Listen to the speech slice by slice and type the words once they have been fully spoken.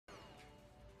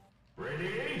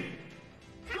Ready?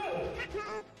 Go!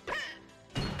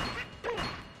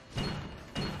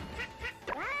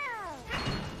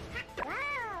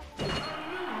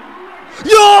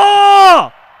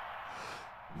 Yo!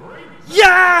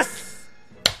 Yes!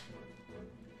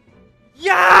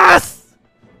 Yes!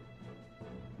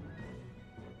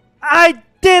 I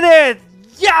did it!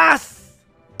 Yes!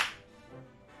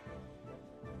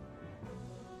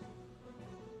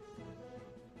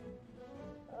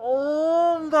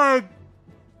 Oh my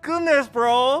goodness,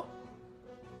 bro.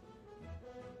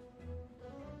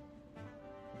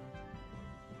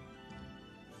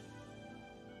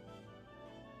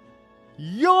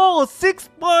 Yo,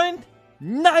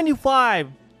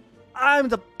 6.95. I'm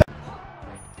the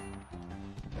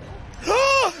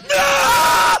No!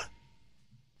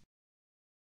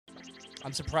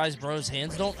 I'm surprised bro's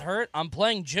hands don't hurt. I'm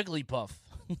playing Jigglypuff.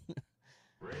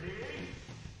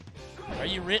 Are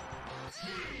you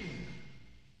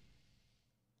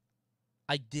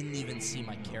I didn't even see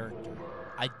my character.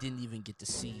 I didn't even get to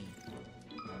see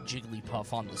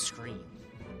Jigglypuff on the screen.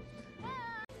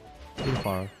 Too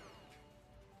far.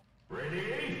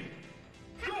 Ready?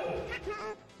 Go!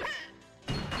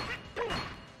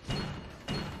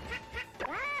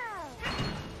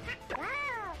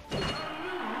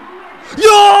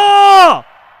 Yo!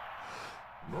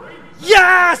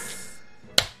 Yes!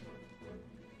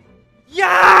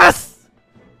 Yes!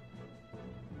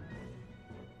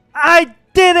 I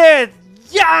did it!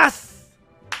 Yes!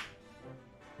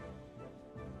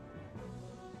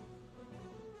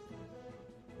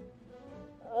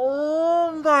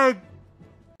 Oh my...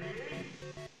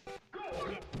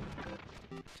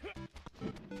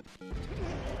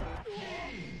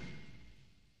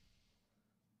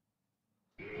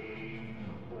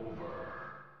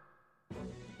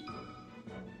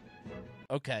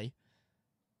 Okay.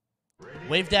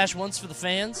 WaveDash once for the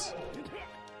fans. There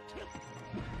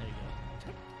you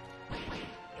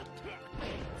go.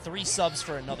 3 subs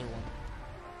for another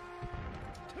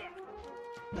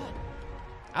one.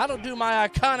 I don't do my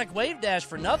iconic WaveDash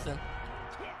for nothing.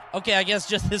 Okay, I guess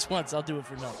just this once I'll do it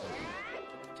for nothing.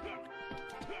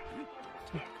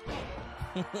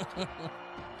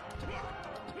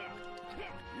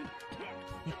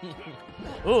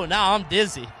 Ooh, now I'm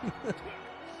dizzy.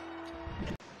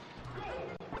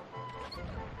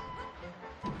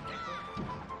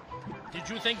 Did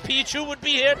you think Pichu would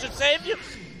be here to save you?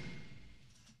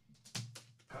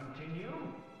 Continue.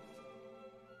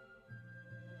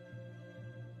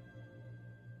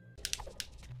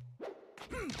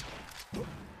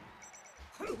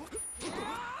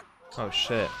 Oh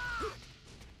shit.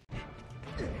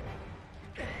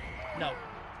 No.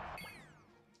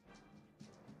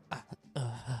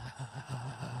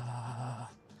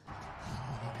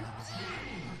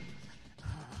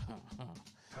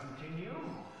 Continue.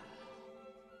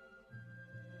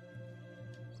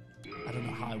 I don't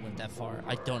know how I went that far.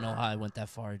 I don't know how I went that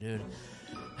far, dude.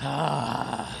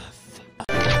 Ah.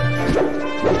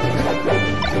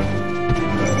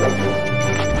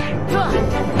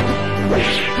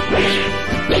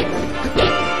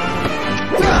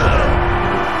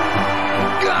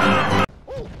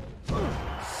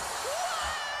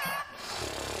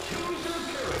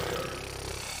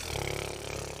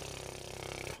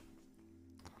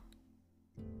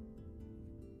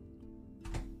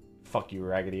 Fuck you,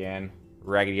 Raggedy Ann.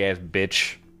 Raggedy ass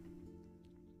bitch.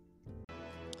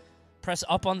 Press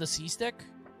up on the C stick.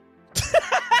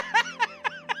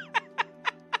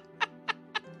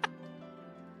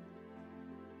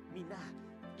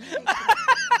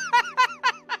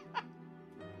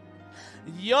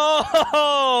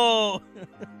 Yo!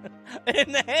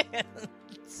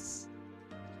 Enhance.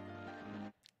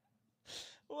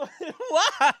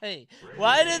 Why?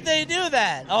 Why did they do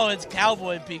that? Oh, it's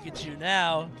Cowboy Pikachu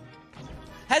now.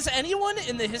 Has anyone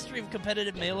in the history of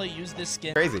competitive Melee used this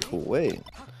skin? Crazy. Cool, wait.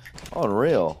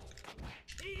 Unreal.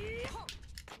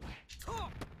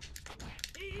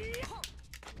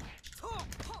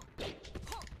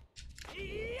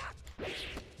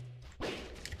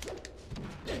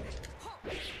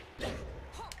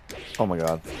 Oh my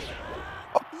god.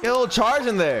 Oh, a little charge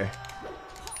in there.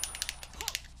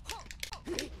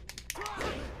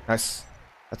 Nice.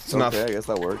 That's Okay, enough. I guess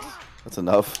that works. That's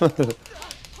enough.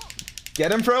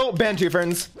 Get him, bro. Bantu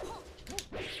friends.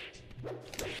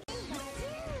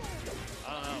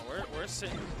 I don't know. We're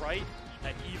sitting right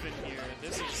at even here.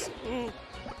 This is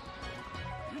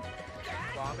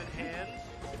bomb in hand.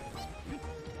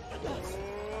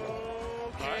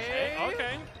 Okay.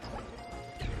 Okay.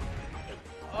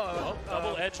 Oh,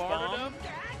 double edge bomb. A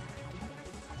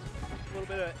little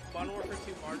bit of Modern Warfare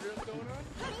 2 martyrdom going on.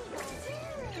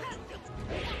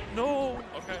 No.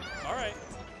 Okay. All right.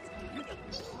 The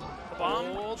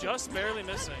bomb just barely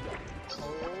missing.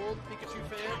 Old Pikachu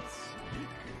fans.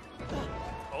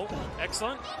 Oh,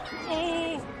 excellent.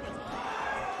 Oh!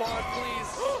 Bard,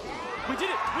 please. We did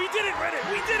it! We did it, Reddit!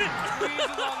 We did it! Freeze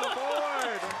is on the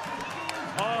board.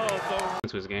 Oh,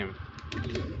 Into his game.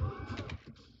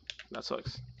 That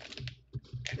sucks.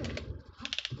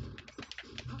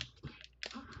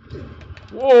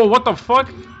 Whoa, what the fuck?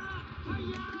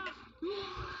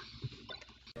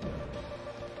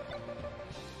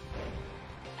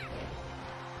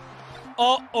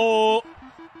 Uh-oh.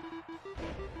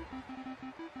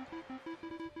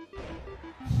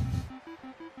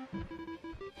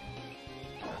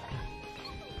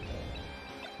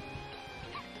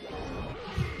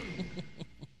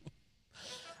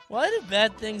 Why do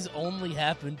bad things only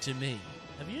happen to me?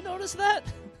 Have you noticed that?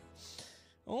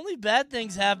 Only bad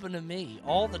things happen to me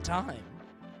all the time.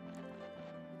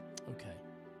 Okay.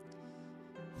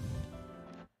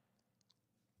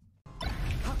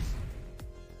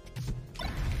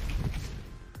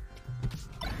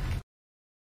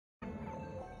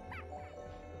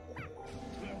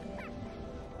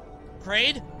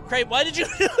 Kraid? Kraid, why did you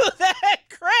do that?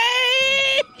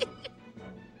 Kraid!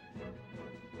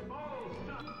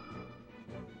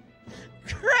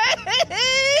 Kraid!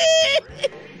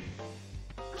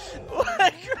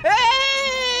 What,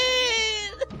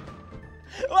 Kraid?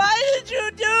 Why did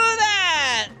you do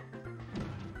that?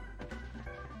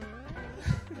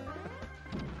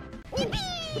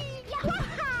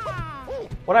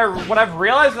 What I've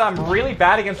realized is I'm really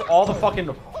bad against all the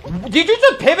fucking. Did you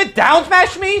just pivot down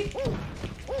smash me?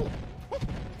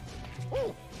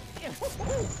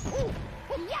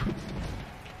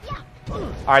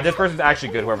 Alright, this person's actually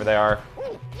good, whoever they are.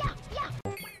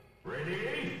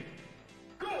 Ready?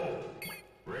 Go!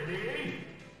 Ready?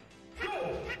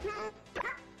 Go!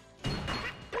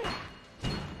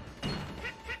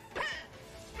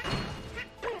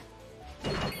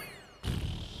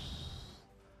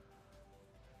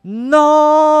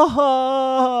 No.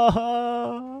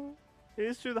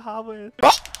 He's through the hallway.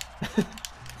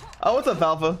 Oh, what's up,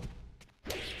 Alpha?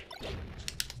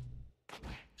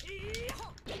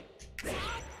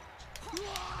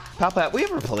 Papa, have we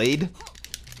ever played?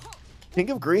 King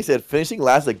of Green said finishing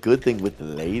last is a good thing with the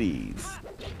ladies.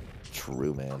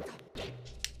 True, man.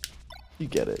 You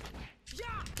get it.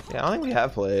 Yeah, I don't think we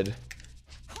have played.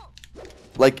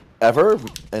 Like, ever?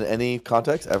 In any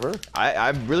context, ever? I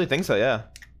really think so, yeah.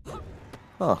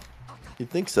 Huh. You'd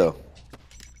think so.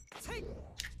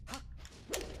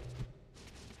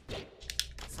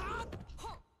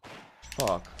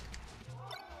 Fuck.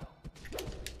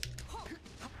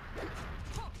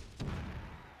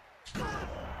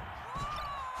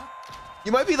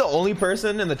 You might be the only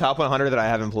person in the top 100 that I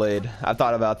haven't played. I've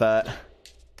thought about that.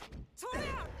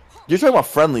 You're talking about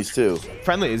friendlies, too.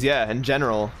 Friendlies, yeah, in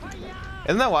general.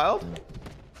 Isn't that wild?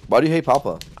 Why do you hate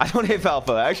Papa? I don't hate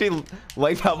Palpa. I actually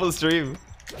like Palpa's stream.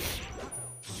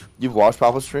 You've watched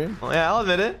Papa's stream? Well, yeah, I'll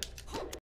admit it.